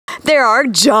there are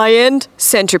giant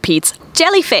centipedes,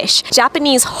 jellyfish,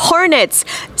 Japanese hornets,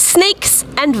 snakes,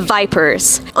 and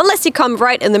vipers. Unless you come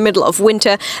right in the middle of winter,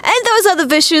 and those are the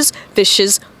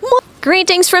vicious.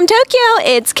 Greetings from Tokyo,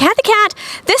 it's Cathy Cat.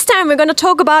 This time we're going to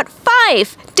talk about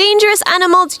 5 dangerous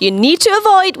animals you need to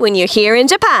avoid when you're here in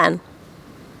Japan.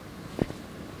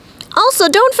 Also,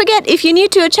 don't forget, if you're new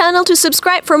to a channel, to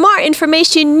subscribe for more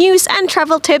information, news and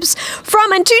travel tips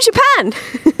from and to Japan.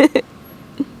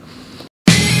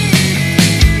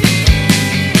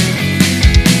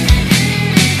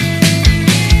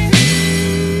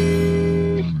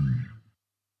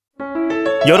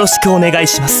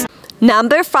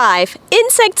 Number 5.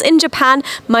 Insects in Japan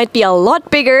might be a lot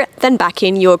bigger than back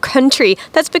in your country.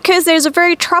 That's because there's a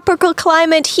very tropical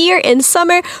climate here in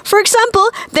summer. For example,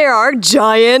 there are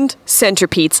giant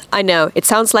centipedes. I know, it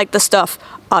sounds like the stuff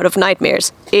out of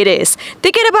nightmares. It is.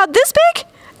 They get about this big.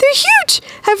 They're huge,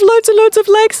 have loads and loads of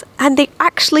legs, and they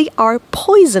actually are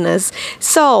poisonous.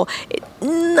 So,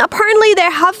 apparently there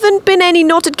haven't been any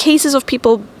noted cases of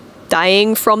people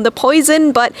dying from the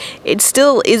poison, but it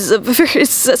still is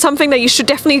something that you should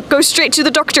definitely go straight to the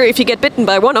doctor if you get bitten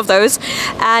by one of those.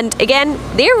 And again,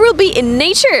 there will be in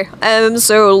nature,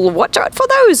 so watch out for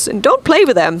those and don't play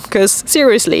with them, because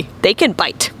seriously, they can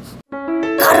bite.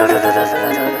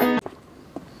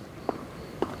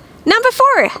 Number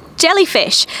 4.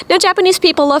 Jellyfish. Now, Japanese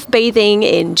people love bathing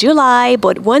in July,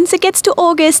 but once it gets to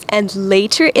August and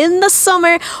later in the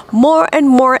summer, more and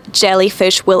more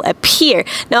jellyfish will appear.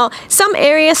 Now, some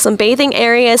areas, some bathing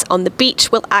areas on the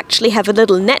beach will actually have a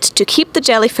little net to keep the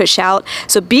jellyfish out.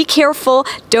 So be careful,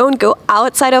 don't go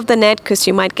outside of the net because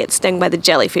you might get stung by the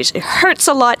jellyfish. It hurts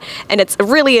a lot and it's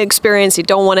really an experience you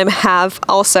don't want to have.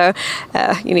 Also,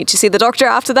 you need to see the doctor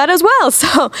after that as well.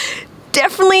 So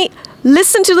definitely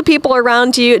listen to the people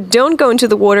around you. Don't go into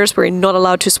the waters where you're not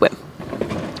allowed to swim.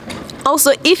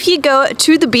 Also, if you go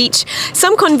to the beach,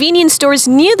 some convenience stores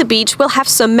near the beach will have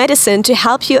some medicine to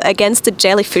help you against the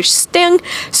jellyfish sting,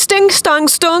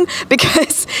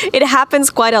 because it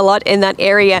happens quite a lot in that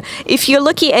area. If you're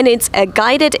lucky and it's a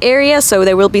guided area, so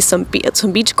there will be some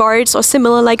beach guards or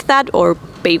similar like that, or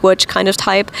Baywatch kind of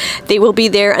type, they will be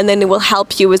there and then they will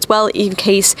help you as well in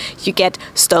case you get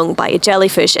stung by a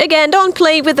jellyfish. Again, don't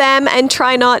play with them and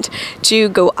try not to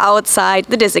go outside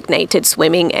the designated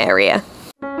swimming area.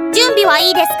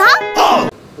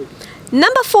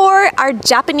 Number 4 are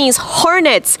Japanese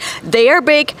hornets. They are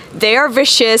big, they are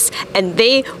vicious, and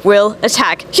they will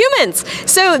attack humans.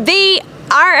 So they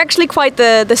are actually quite,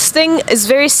 the sting is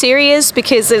very serious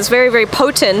because it's very, very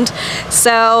potent.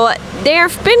 So there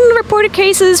have been reported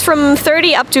cases from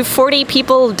 30 up to 40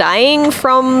 people dying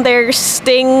from their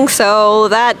sting. So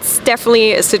that's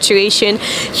definitely a situation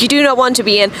you do not want to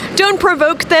be in. Don't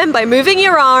provoke them by moving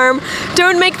your arm.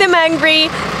 Don't make them angry.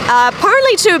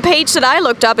 Apparently to a page that I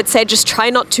looked up, it said just try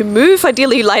not to move.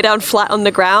 Ideally lie down flat on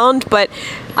the ground, but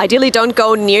ideally don't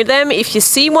go near them. If you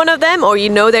see one of them or you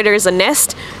know that there's a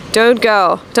nest, don't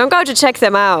go. Don't go to check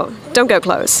them out. Don't go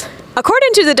close. According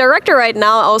to the director right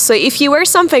now, also, if you wear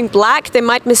something black, they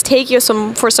might mistake you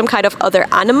for some kind of other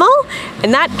animal.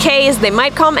 In that case, they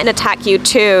might come and attack you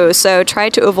too. So try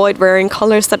to avoid wearing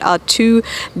colors that are too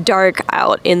dark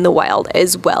out in the wild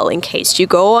as well, in case you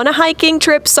go on a hiking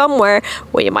trip somewhere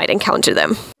where you might encounter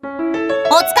them.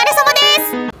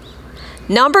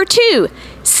 Number 2.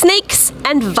 Snakes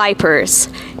and vipers.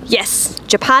 Yes,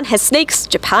 Japan has snakes,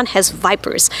 Japan has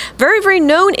vipers. Very, very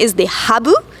known is the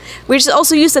habu, which is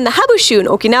also used in the habushu in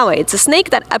Okinawa. It's a snake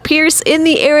that appears in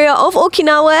the area of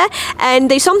Okinawa, and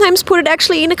they sometimes put it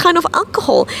actually in a kind of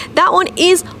alcohol. That one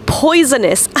is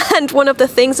poisonous, and one of the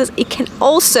things is it can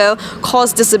also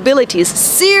cause disabilities.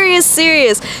 Serious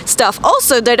stuff.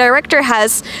 Also, the director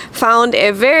has found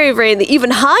a very, very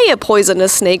even higher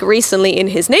poisonous snake recently in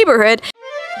his neighborhood.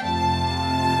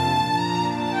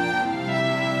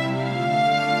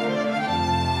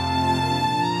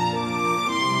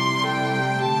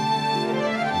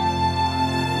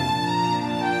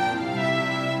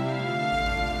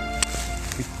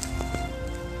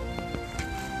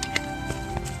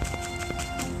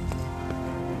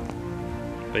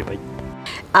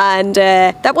 And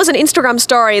that was an Instagram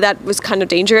story that was kind of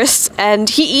dangerous, and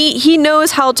he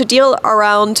knows how to deal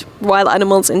around wild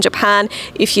animals in Japan.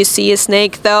 If you see a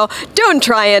snake though, don't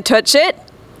try and touch it.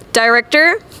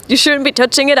 Director, you shouldn't be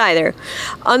touching it either.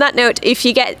 On that note, if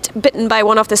you get bitten by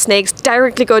one of the snakes,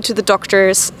 directly go to the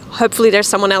doctors. Hopefully there's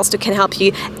someone else who can help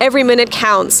you. Every minute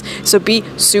counts, so be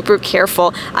super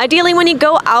careful. Ideally, when you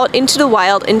go out into the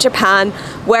wild in Japan,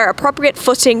 wear appropriate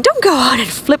footing. Don't go out in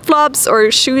flip-flops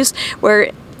or shoes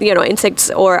where insects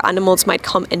or animals might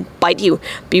come and bite you.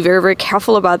 Be very, very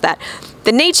careful about that.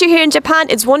 The nature here in Japan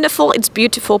is wonderful, it's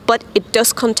beautiful, but it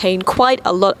does contain quite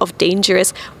a lot of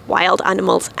dangerous wild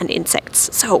animals and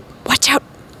insects. So watch out.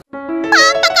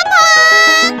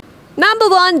 Number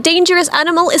 1 dangerous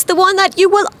animal is the one that you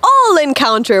will all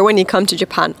encounter when you come to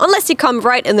Japan, unless you come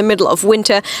right in the middle of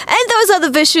winter, and those are the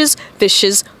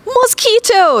vicious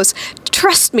mosquitoes.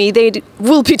 Trust me, they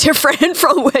will be different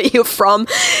from where you're from.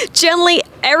 Generally,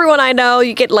 everyone I know,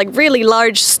 you get like really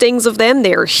large stings of them.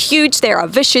 They are huge, they are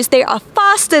vicious, they are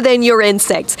faster than your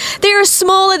insects. They are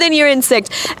smaller than your insects.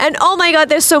 And oh my god,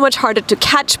 they're so much harder to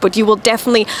catch, but you will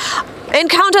definitely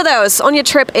encounter those on your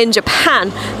trip in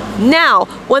Japan. Now,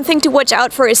 one thing to watch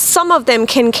out for is some of them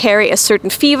can carry a certain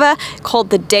fever called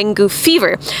the dengue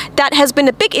fever. That has been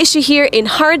a big issue here in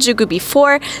Harajuku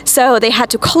before, so they had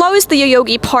to close the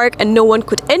Yoyogi Park and no one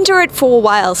could enter it for a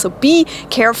while. So be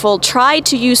careful, try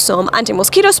to use some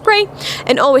anti-mosquito spray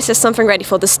and always have something ready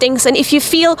for the stings. And if you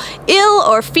feel ill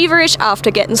or feverish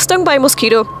after getting stung by a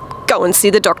mosquito, go and see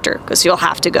the doctor, because you'll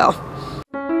have to go.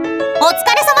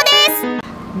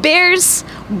 Bears,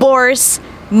 boars,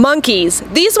 monkeys.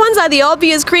 These ones are the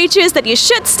obvious creatures that you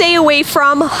should stay away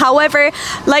from. However,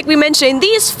 like we mentioned,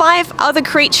 these 5 other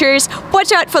creatures,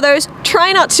 watch out for those.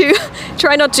 Try not to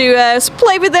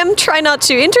play with them. Try not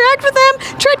to interact with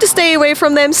them. Try to stay away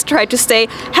from them. Try to stay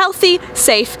healthy,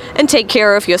 safe, and take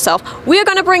care of yourself. We are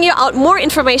going to bring you out more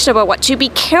information about what to be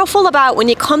careful about when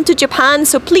you come to Japan.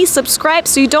 So please subscribe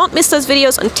so you don't miss those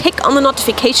videos and tick on the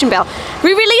notification bell.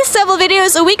 We release several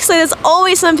videos a week, so there's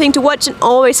always something to watch and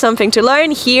always something to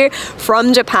learn here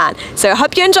from Japan. So I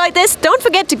hope you enjoyed this. Don't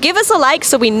forget to give us a like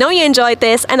so we know you enjoyed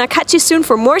this, and I'll catch you soon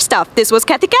for more stuff. This was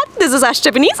Cathy Cat, this is Ash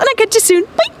Japanese, and I'll catch you soon.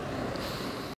 Bye!